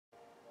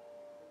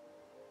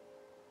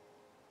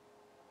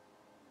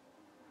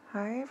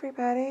Hi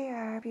everybody,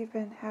 I hope you've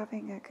been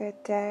having a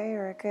good day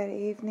or a good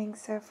evening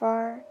so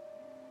far.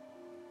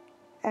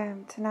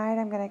 Tonight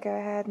I'm going to go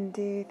ahead and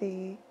do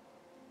the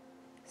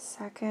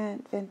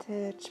second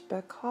vintage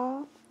book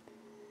haul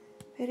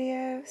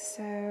video.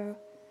 So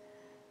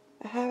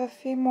I have a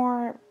few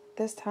more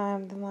this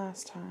time than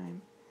last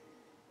time.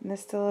 And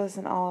this still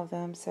isn't all of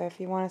them, so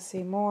if you want to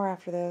see more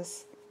after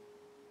this,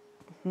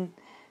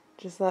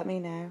 just let me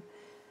know.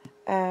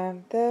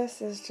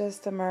 This is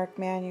just a Merck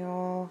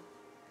Manual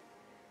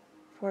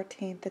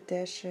 14th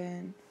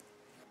edition.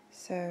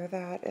 So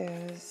that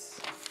is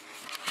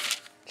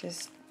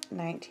just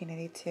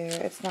 1982.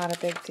 It's not a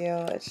big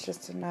deal. It's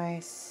just a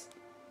nice,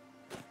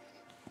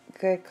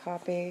 good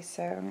copy.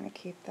 So I'm going to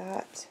keep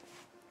that.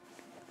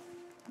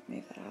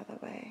 Move that out of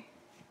the way.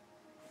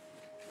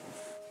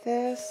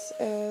 This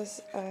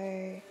is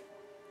a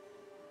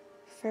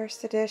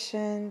first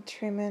edition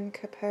Truman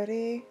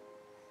Capote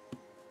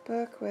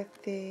book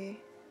with the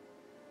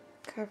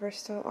cover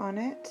still on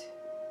it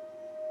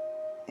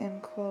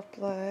in cold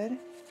blood.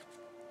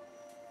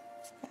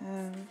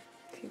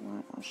 If you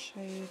want, I'll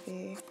show you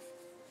this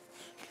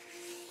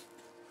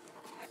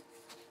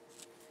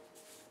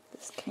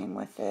came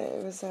with it.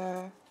 It was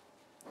a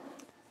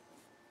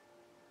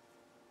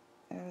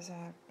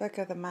book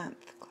of the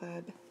month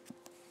club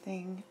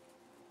thing.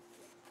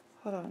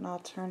 Hold on, I'll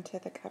turn to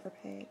the cover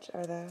page,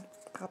 or the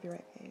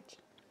copyright page.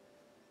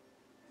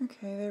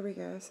 Okay, there we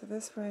go. So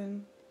this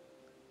one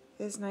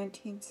is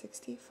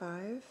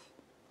 1965.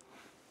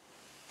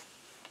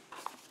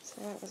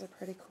 So that was a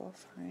pretty cool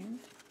find.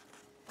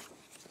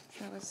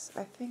 That was,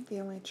 I think, the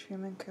only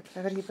Truman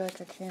Capote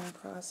book I came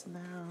across in the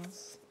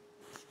house.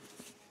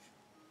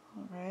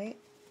 Alright.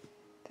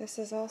 This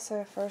is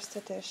also a first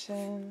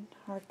edition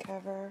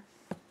hardcover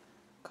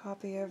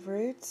copy of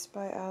Roots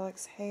by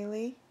Alex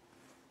Haley.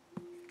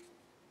 I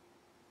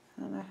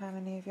don't know how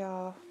many of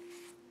y'all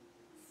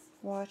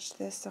watched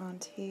this on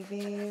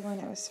TV when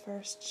it was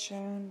first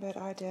shown, but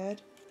I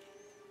did.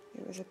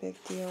 It was a big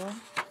deal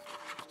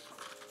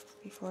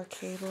before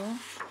cable.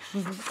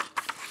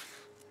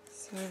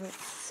 So let's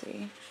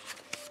see.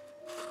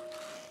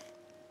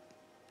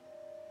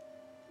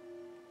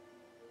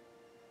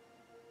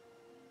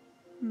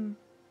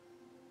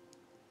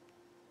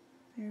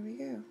 There we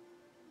go.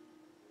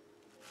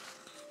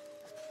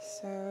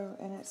 So,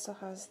 and it still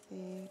has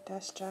the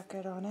dust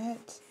jacket on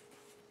it.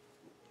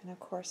 And of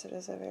course it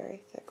is a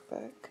very thick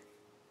book.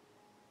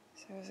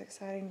 So it was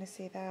exciting to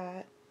see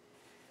that.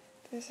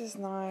 This is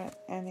not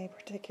any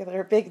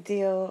particular big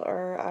deal,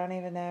 or I don't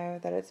even know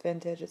that it's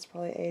vintage. It's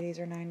probably 80s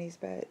or 90s,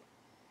 but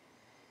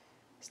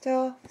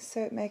still,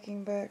 soap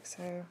making book,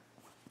 so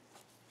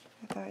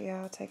I thought,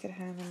 yeah, I'll take it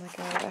home and look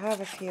at it. I have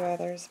a few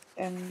others,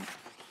 and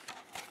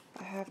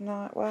I have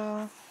not,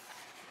 well,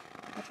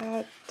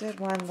 I did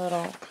one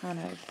little kind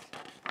of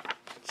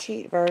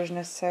cheat version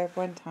of soap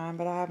one time,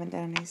 but I haven't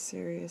done any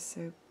serious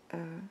soap.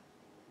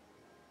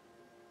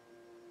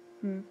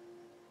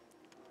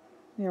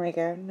 Here we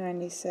go,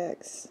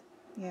 96.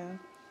 Yeah.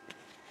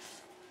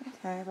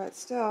 Okay, but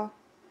still,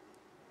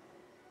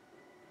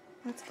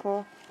 that's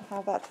cool. I'll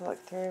have that to look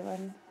through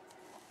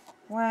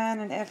when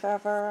and if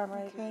ever I'm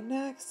ready. Okay,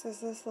 next is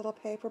this little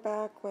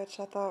paperback, which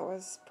I thought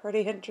was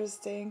pretty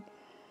interesting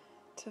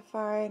to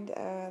find.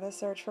 The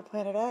Search for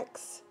Planet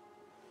X.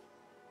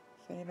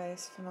 If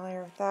anybody's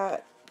familiar with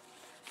that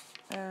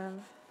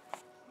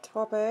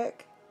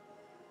topic.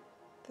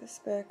 This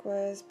book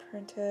was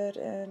printed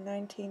in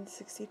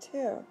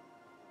 1962.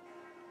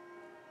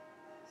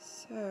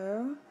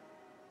 So,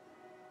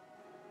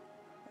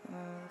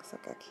 looks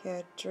like a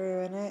kid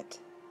drew in it.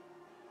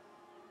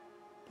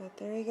 But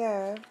there you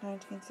go,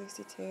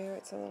 1962.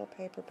 It's a little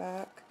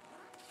paperback.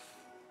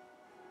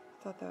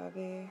 I thought that would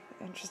be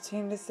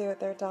interesting to see what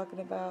they're talking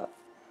about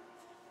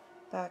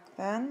back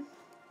then.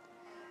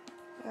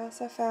 I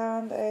also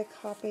found a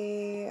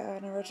copy,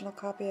 an original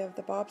copy of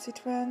the Bobbsey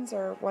Twins,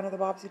 or one of the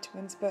Bobbsey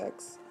Twins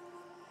books.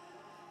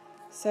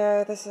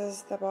 So this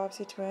is the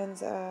Bobbsey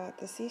Twins at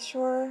the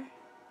seashore.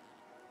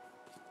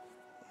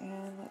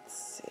 And let's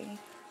see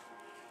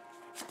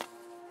if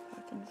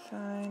I can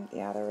find,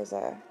 yeah, there was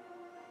a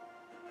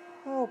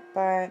whole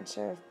bunch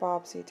of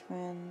Bobbsey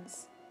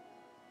Twins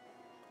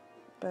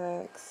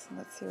books.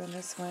 Let's see when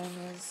this one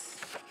was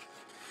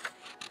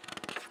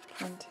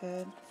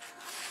printed.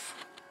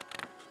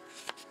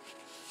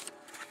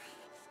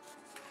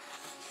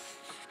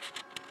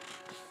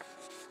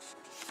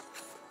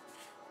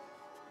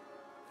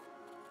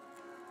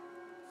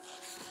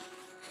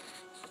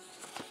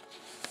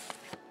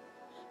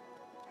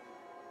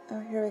 Oh,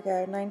 here we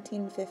go,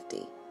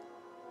 1950.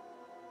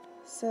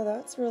 So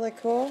that's really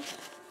cool.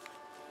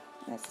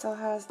 It still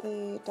has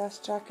the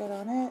dust jacket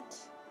on it.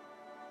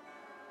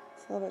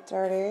 It's a little bit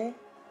dirty.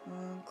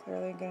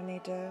 Clearly going to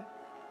need to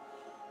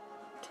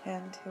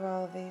tend to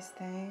all of these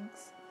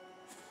things.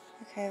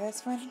 Okay,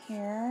 this one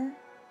here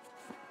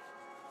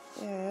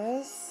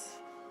is...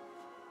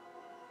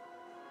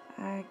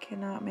 I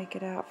cannot make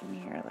it out from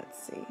here.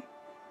 Let's see.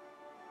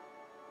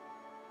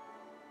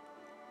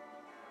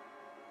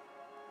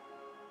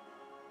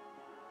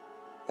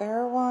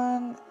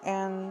 Erewhon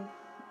and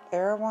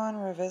Erewhon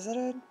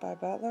Revisited by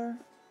Butler.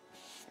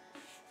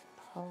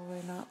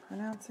 Probably not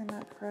pronouncing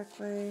that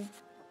correctly.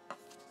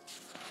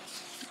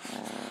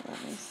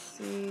 Let me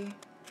see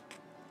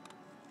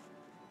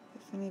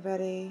if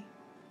anybody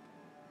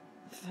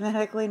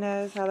phonetically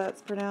knows how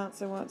that's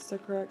pronounced and wants to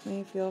correct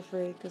me. Feel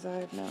free, because I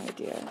have no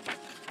idea.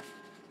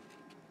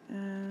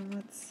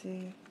 Let's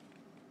see.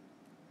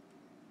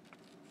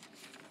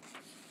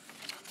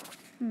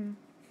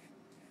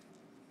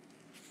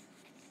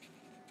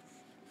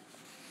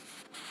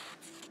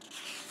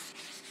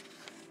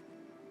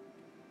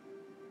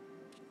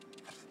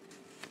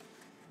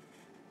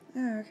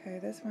 Oh, okay,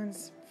 this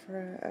one's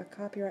for a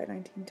copyright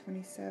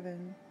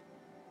 1927.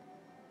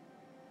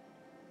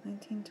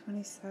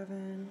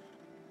 1927.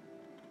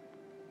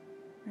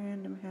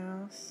 Random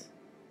House.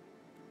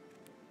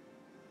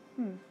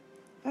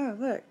 Oh,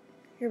 look.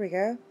 Here we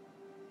go.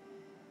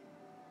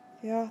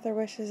 The author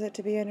wishes it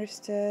to be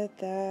understood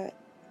that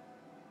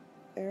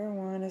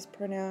Erewhon is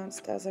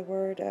pronounced as a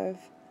word of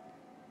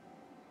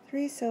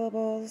 3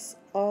 syllables,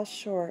 all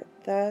short.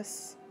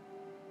 Thus,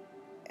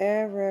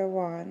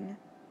 Erewhon.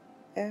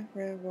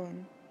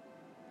 Erewhon.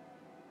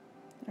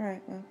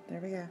 Alright, well, there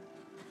we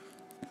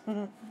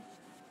go.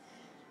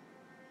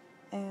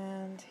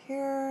 And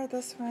here,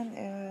 this one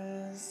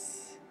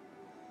is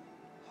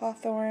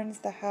Hawthorne's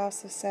The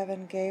House of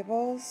Seven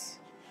Gables.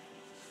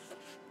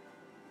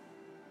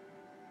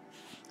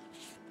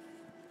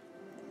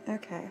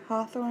 Okay,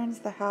 Hawthorne's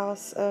The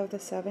House of the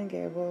Seven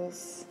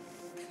Gables.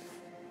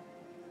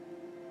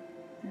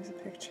 There's a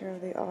picture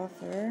of the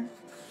author.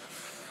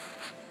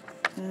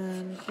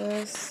 And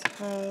this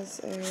has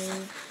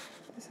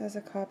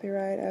a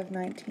copyright of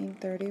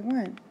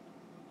 1931.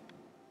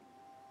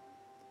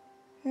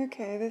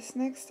 Okay, this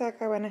next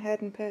stack I went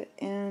ahead and put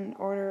in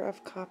order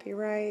of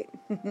copyright.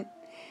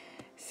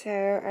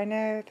 So I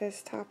know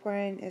this top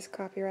one is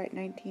copyright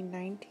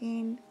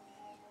 1919,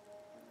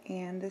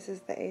 and this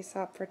is the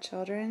Aesop for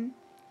Children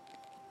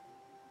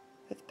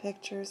with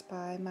pictures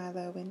by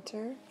Milo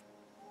Winter.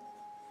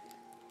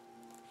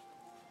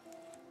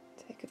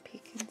 Take a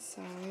peek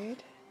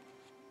inside.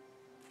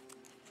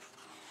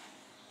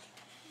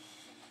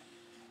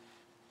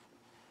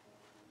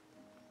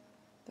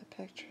 The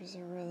pictures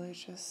are really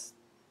just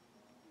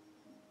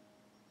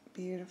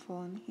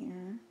beautiful in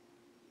here.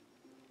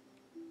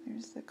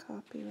 There's the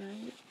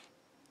copyright.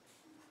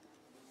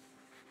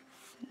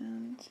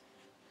 And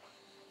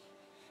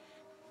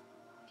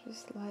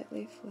just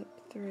lightly flip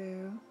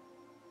through.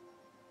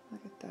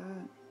 Look at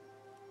that.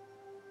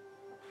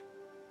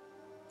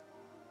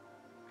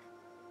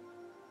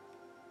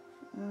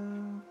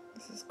 Oh,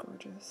 this is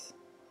gorgeous.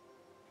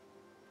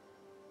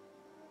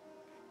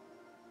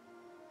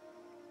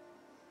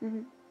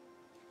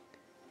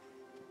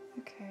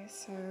 Okay,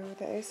 so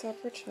the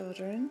Aesop for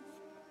Children.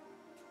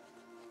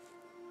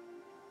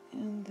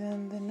 And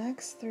then the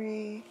next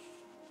 3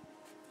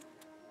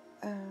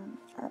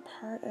 are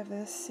part of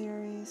this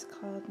series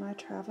called My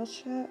Travel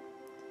Ship.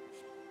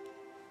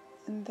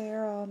 And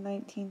they're all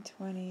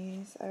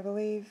 1920s, I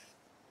believe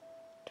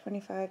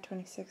 25,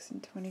 26,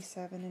 and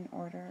 27 in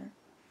order.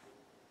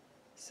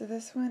 So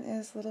this one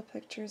is Little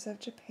Pictures of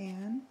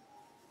Japan.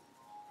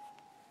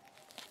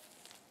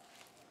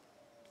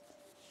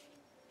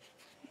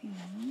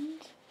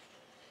 And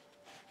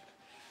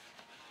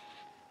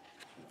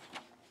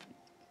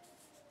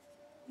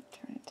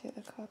turn it to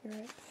the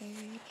copyright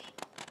page.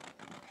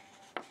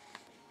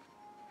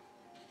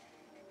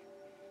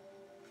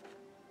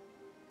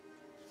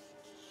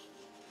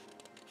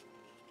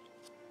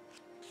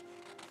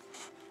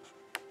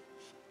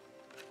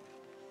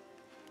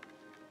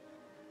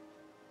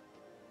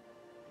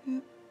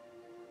 Yep,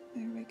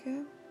 there we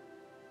go.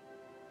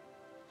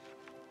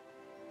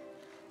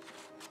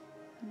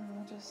 And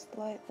I'll just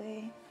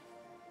lightly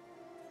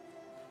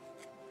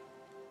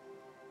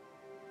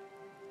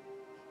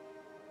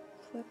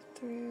flip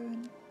through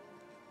and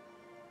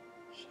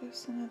show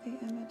some of the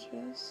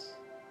images.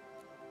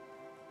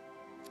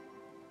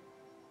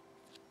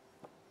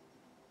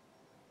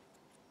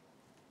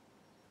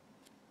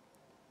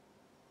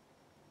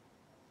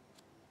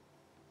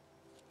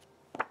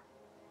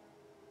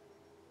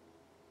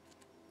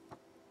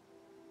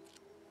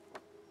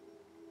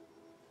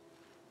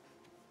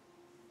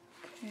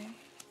 Okay.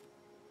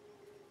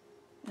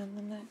 And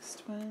the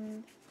next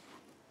one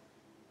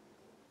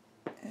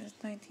is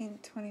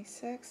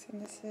 1926,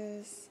 and this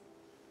is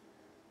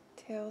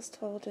Tales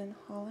Told in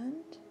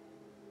Holland.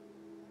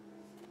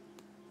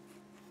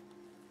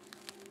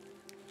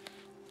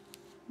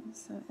 And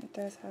so it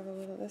does have a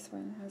little, this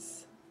one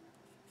has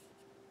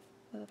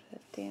a little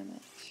bit of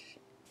damage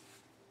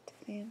to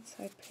the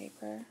inside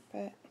paper,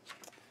 but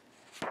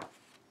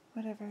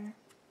whatever.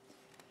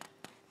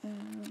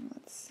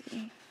 Let's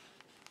see.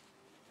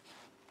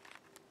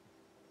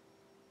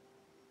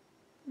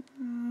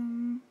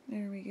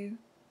 There we go.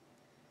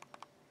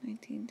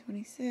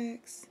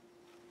 1926.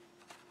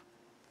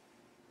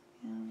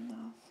 And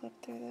I'll flip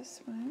through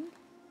this one.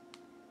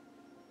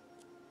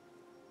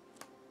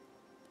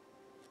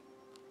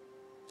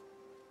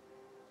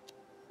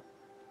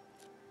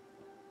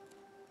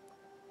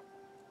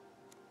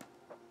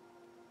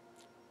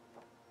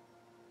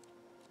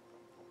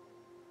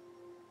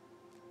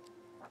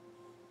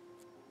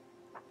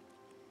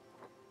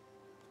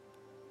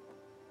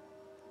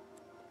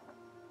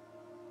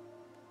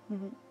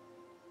 Okay.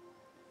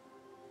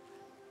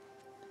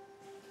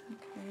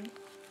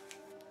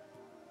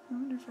 I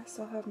wonder if I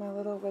still have my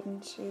little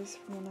wooden shoes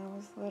from when I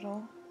was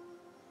little.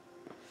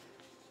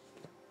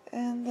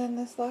 And then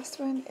this last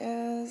one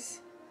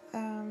is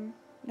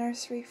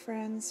Nursery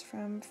Friends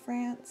from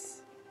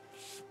France.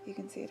 You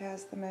can see it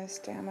has the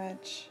most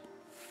damage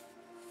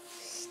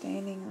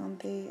staining on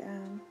the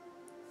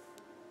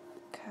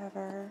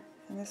cover.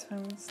 And this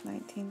one's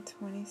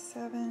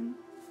 1927.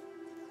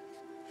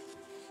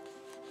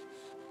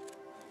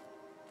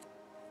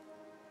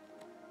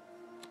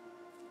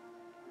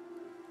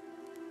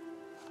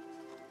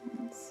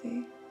 Let's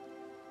see.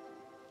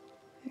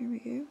 There we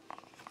go.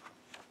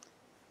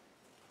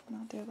 And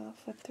I'll do a little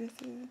flip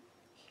through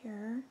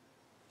here.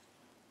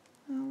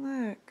 Oh,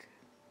 look.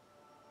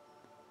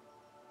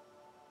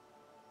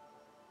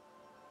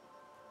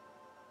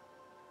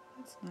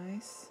 That's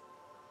nice.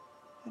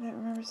 I don't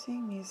remember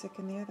seeing music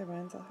in the other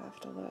ones. I'll have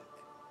to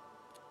look.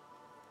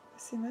 I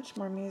see much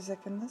more music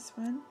in this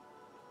one.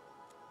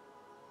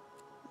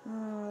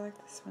 Oh, I like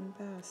this one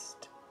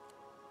best.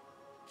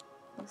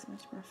 Looks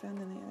much more fun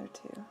than the other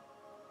two.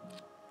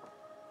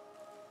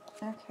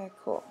 Okay,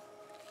 cool.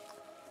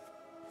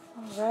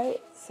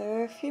 Alright, so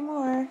a few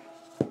more,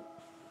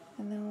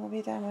 and then we'll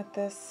be done with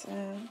this,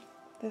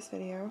 this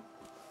video.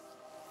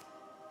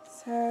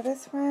 So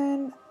this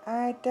one,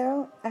 I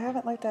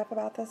haven't looked up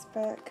about this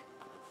book,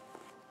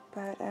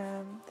 but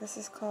this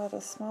is called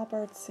A Small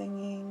Bird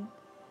Singing,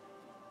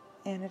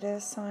 and it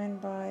is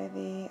signed by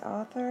the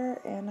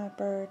author, Anna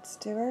Bird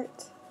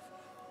Stewart.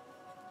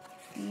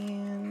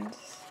 And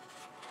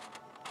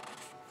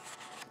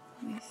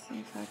let me see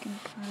if I can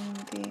find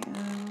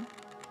the,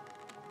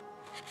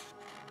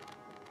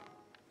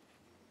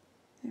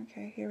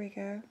 okay, here we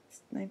go.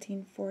 It's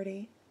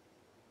 1940.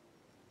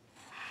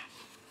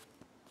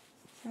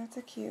 So that's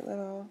a cute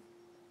little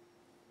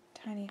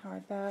tiny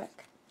hardback.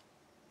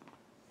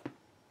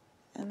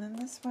 And then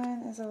this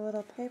one is a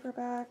little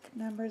paperback,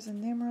 numbers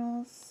and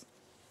numerals.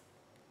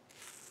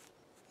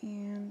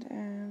 And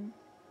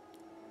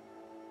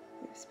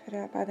it was put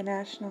out by the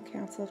National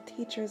Council of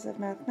Teachers of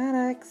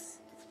Mathematics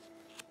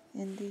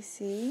in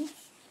DC.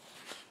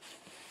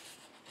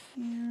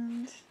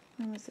 And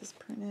when was this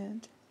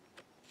printed?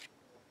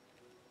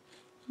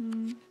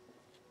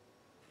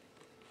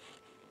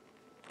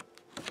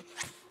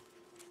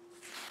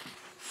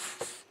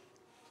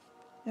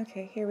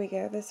 Okay, here we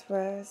go. This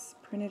was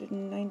printed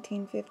in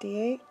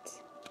 1958.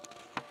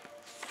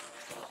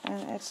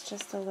 And it's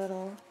just a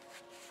little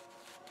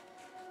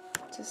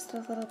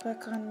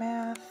book on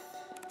math.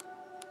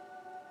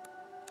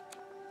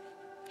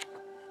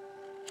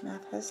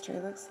 Math history,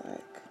 looks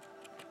like.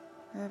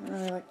 I haven't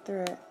really looked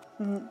through it.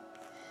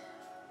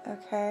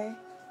 Okay.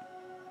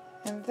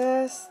 And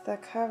this, the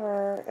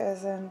cover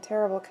is in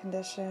terrible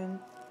condition,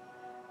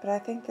 but I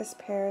think this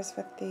pairs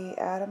with the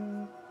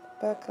Adam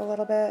book a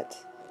little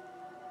bit.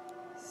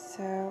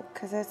 So,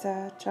 because it's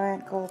a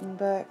giant golden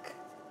book,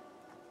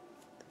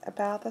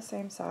 about the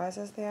same size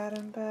as the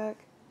Adam book,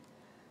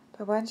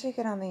 but once you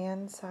get on the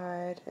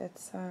inside,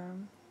 it's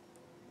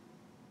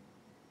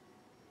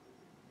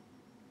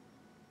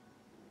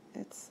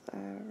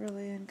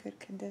really in good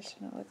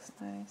condition. It looks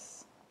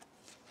nice.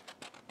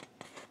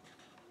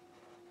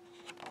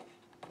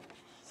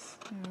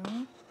 So,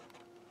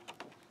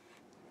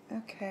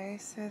 okay,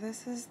 so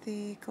this is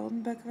the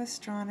Golden Book of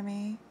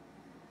Astronomy,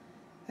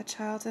 A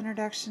Child's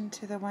Introduction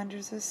to the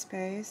Wonders of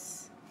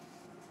Space,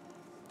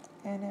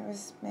 and it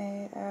was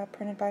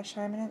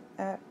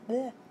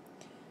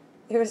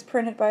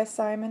printed by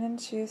Simon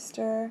and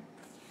Schuster,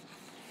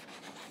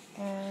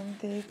 and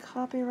the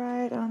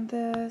copyright on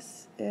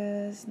this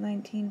is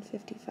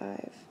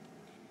 1955.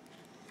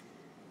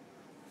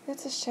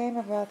 It's a shame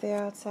about the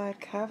outside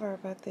cover,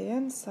 but the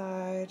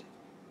inside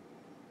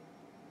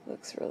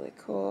looks really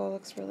cool,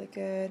 looks really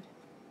good.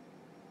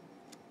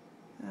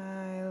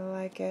 I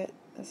like it.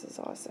 This is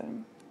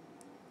awesome.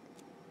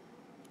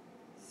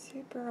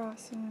 Super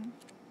awesome.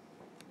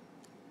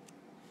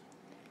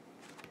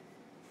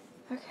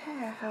 Okay,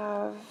 I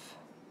have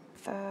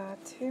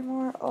 2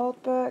 more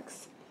old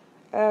books.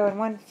 Oh, and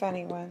one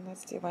funny one.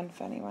 Let's do one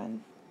funny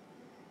one.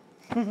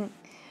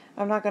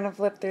 I'm not going to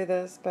flip through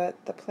this,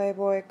 but the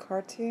Playboy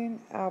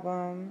cartoon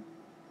album,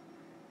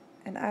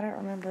 and I don't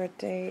remember a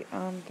date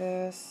on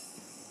this.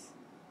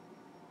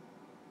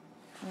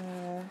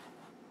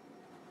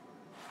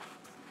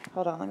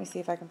 Hold on, let me see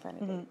if I can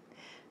find a date.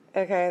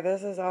 Okay,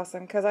 this is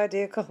awesome, because I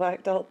do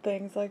collect old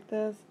things like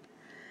this.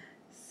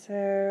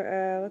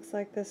 So, looks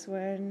like this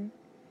one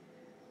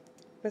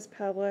was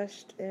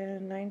published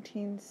in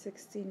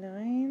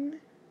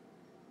 1969.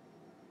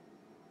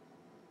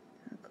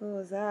 How cool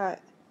is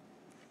that?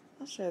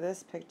 I'll show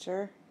this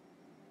picture.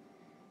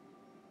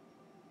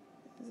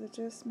 Is it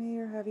just me,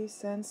 or have you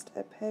sensed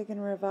a pagan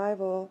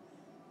revival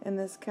in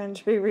this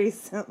country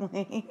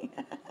recently?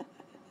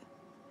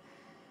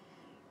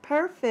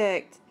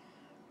 Perfect!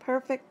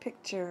 Perfect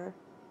picture.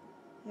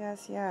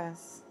 Yes,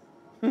 yes.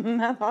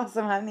 That's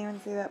awesome. I didn't even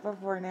see that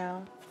before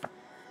now.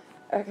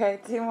 Okay,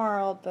 2 more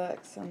old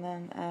books, and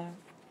then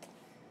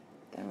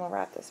then we'll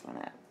wrap this one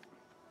up.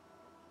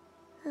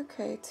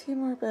 Okay, 2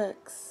 more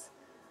books.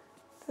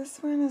 This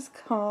one is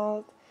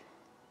called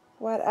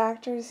What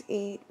Actors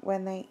Eat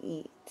When They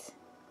Eat.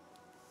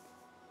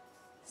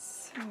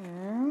 So,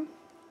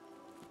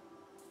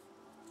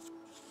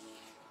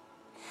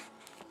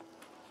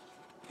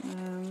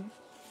 I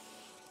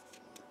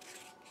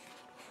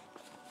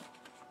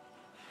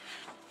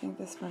think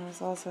this one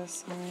is also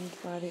signed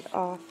by the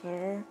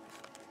author.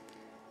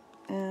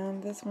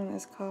 And this one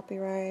is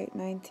copyright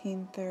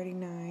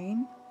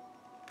 1939.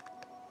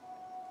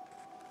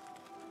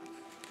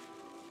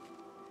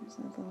 There's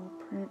a little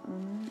print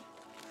on it.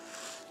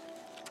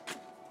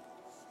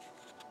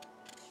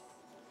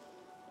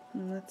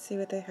 And let's see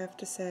what they have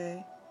to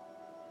say.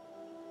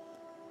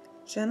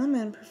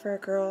 Gentlemen prefer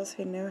girls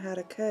who know how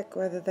to cook,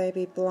 whether they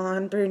be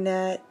blonde,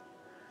 brunette,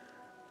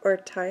 or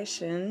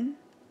Taishan.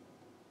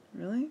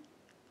 Really?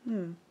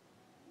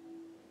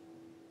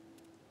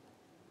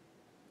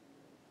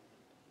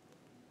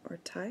 Or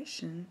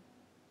Taishan.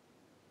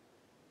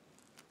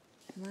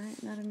 Am I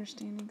not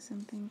understanding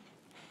something?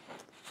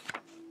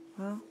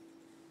 Well,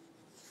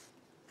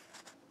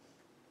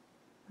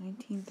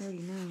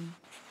 1939.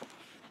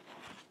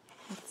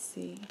 Let's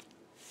see.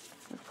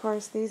 Of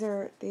course, these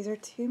are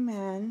 2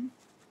 men.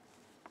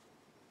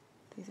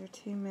 These are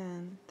 2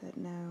 men that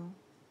know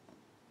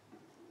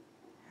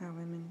how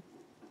women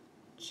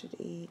should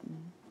eat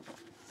and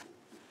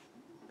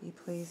be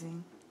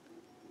pleasing.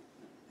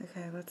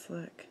 Okay, let's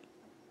look.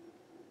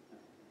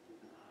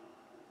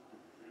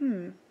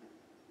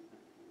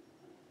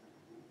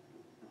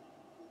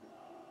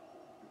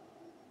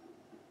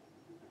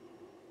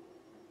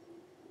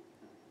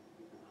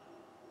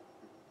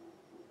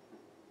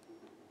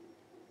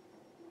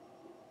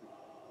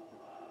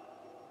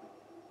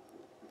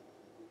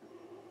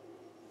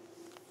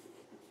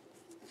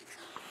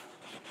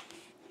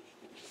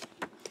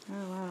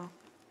 Oh, wow.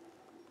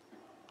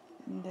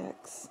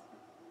 Index.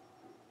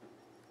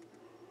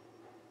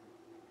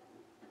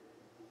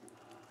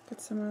 Look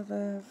at some of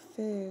the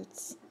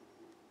foods.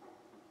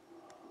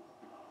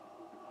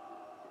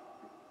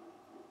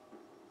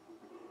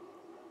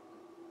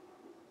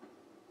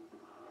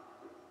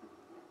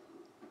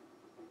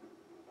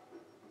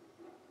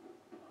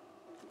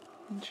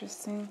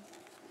 Interesting.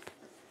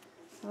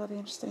 That'll be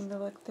interesting to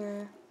look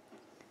through.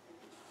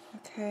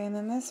 Okay, and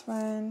then this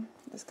one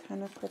is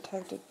kind of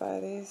protected by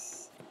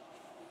these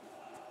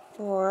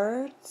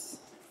boards.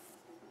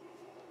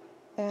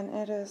 And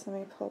it is, let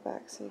me pull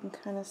back so you can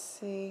kind of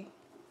see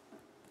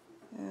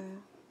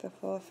the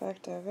full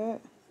effect of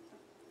it.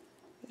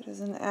 It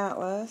is an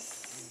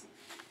atlas.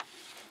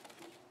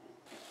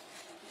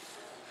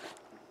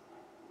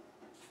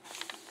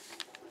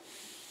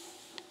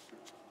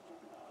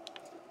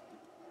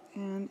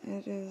 And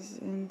it is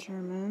in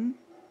German.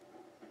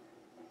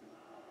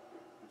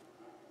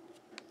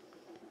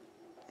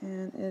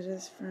 And it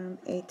is from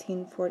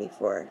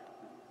 1844.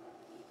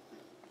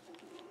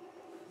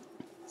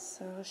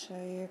 So I'll show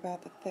you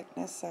about the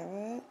thickness of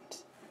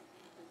it.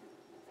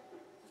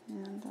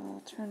 And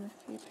I'll turn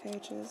a few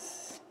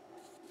pages.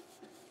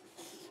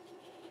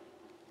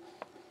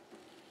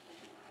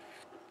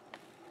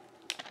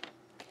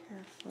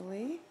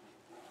 Carefully.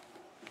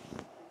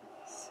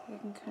 So you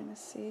can kind of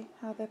see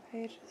how the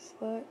pages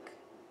look.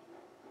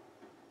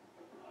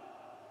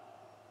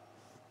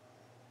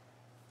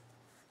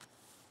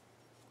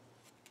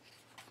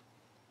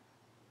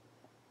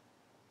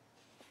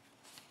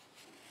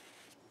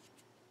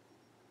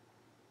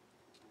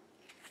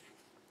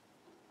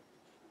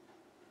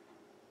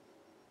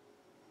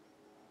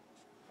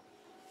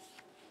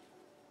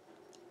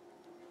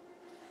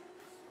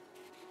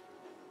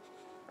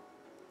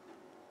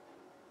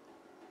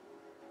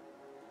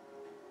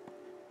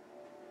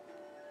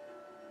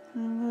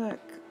 Oh,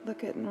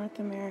 look at North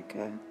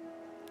America.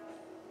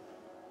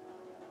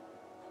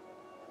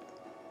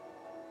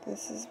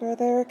 This is where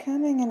they were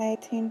coming in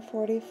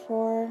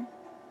 1844.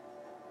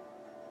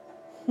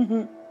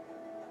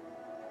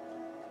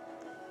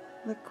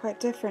 Look quite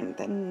different,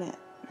 doesn't it?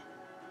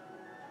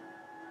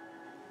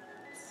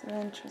 So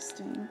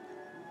interesting.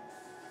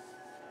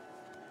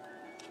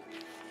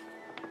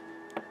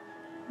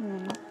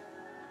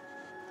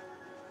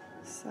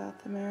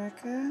 South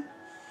America.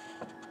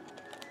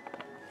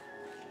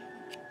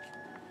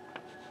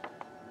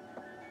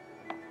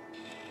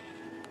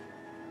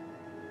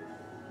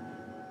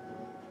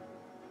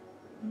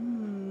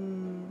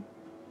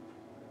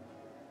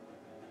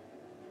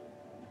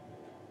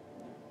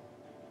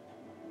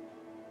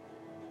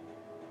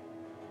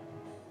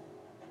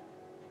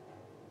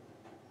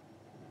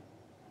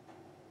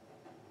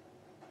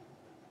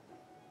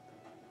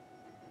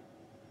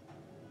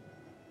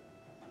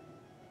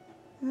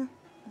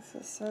 This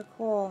is so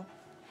cool.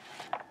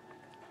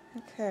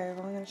 Okay,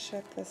 well, I'm going to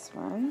ship this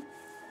one.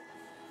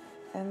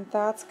 And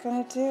that's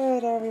going to do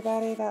it,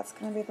 everybody. That's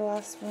going to be the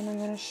last one I'm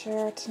going to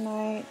share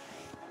tonight.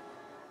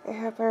 I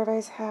hope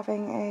everybody's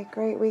having a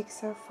great week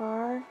so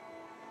far.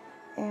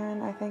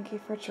 And I thank you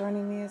for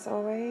joining me as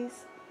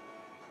always.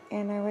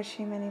 And I wish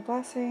you many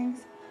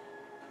blessings.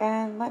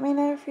 And let me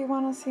know if you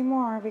want to see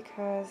more,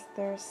 because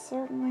there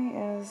certainly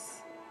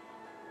is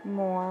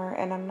more,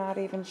 and I'm not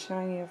even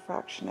showing you a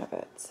fraction of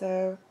it.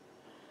 So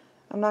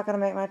I'm not going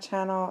to make my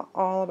channel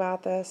all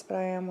about this, but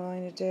I am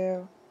willing to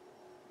do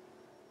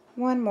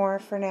one more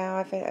for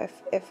now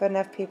if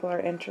enough people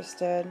are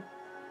interested.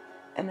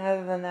 And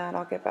other than that,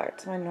 I'll get back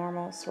to my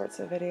normal sorts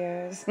of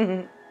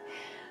videos.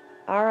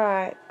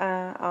 Alright,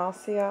 I'll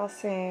see y'all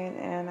soon,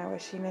 and I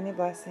wish you many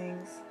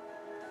blessings.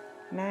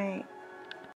 Night.